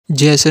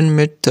Jason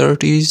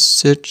mid-30s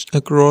sits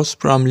across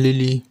from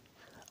Lily,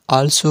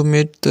 also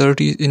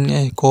mid-30s in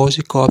a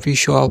cozy coffee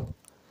shop.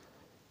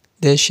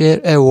 They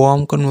share a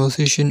warm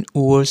conversation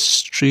over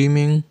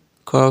streaming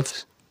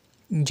curves.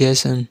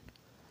 Jason,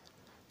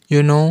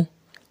 you know,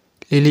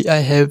 Lily, I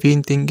have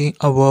been thinking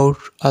about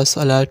us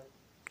a lot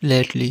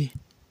lately.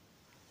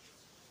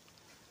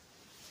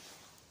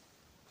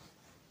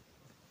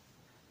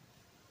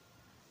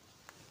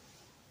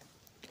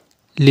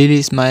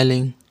 Lily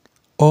smiling.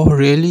 Oh,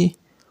 really?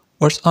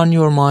 What's on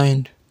your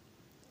mind?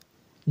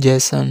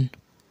 Jason,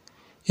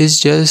 it's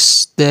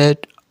just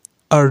that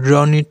our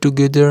journey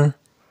together,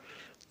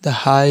 the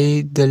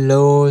high, the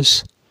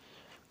lows,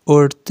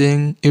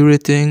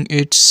 everything,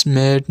 it's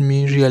made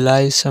me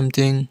realize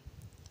something.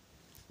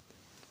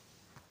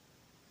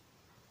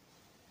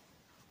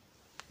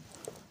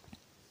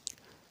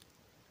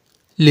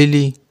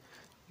 Lily,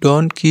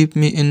 don't keep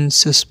me in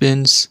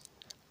suspense.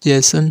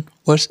 Jason,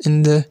 what's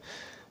in the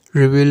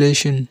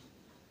revelation?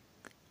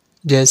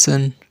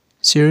 Jason,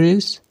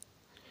 serious?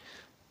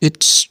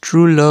 It's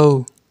true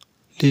love,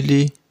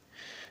 Lily,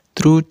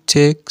 through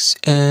thick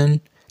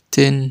and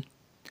thin.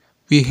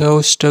 We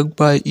have stuck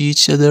by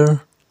each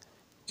other.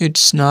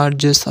 It's not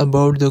just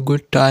about the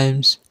good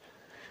times,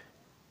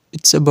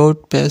 it's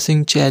about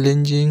passing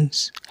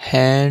challenges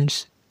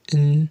hands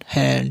in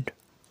hand.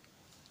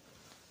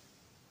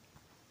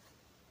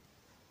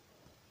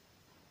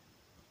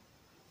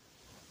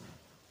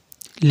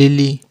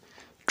 Lily,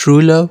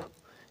 true love?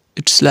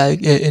 It's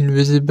like an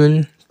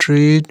invisible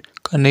thread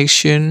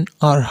connection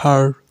or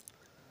heart.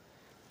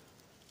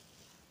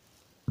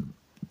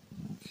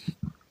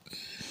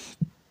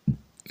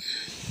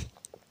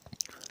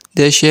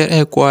 They share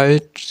a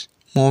quiet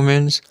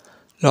moments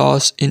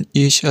lost in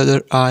each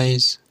other's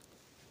eyes.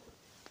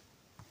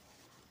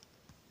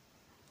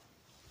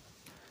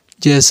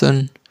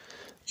 Jason,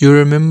 you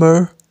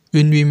remember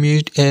when we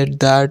met at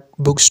that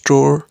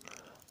bookstore?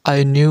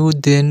 I knew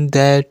then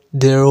that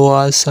there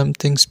was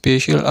something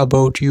special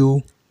about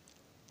you.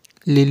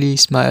 Lily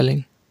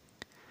smiling.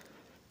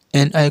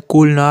 And I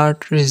could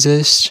not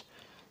resist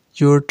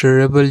your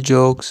terrible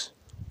jokes.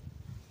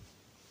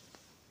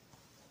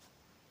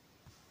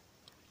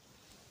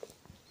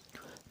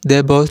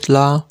 They both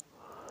laugh.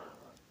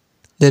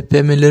 The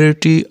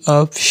familiarity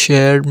of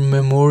shared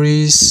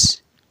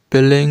memories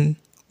filling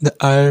the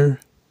air.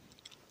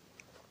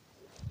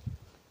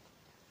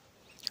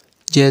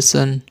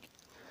 Jason,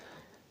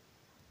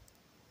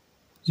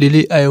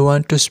 Lily, I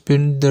want to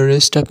spend the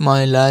rest of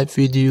my life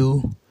with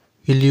you.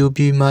 Will you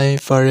be my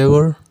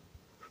forever?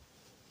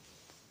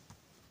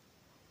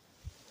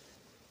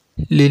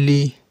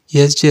 Lily,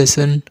 yes,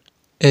 Jason,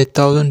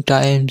 1,000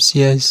 times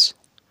yes.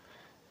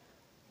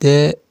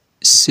 They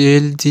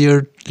seal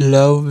their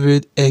love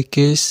with a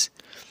kiss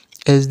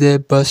as the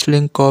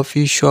bustling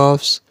coffee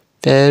shops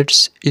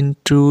fades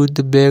into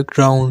the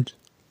background.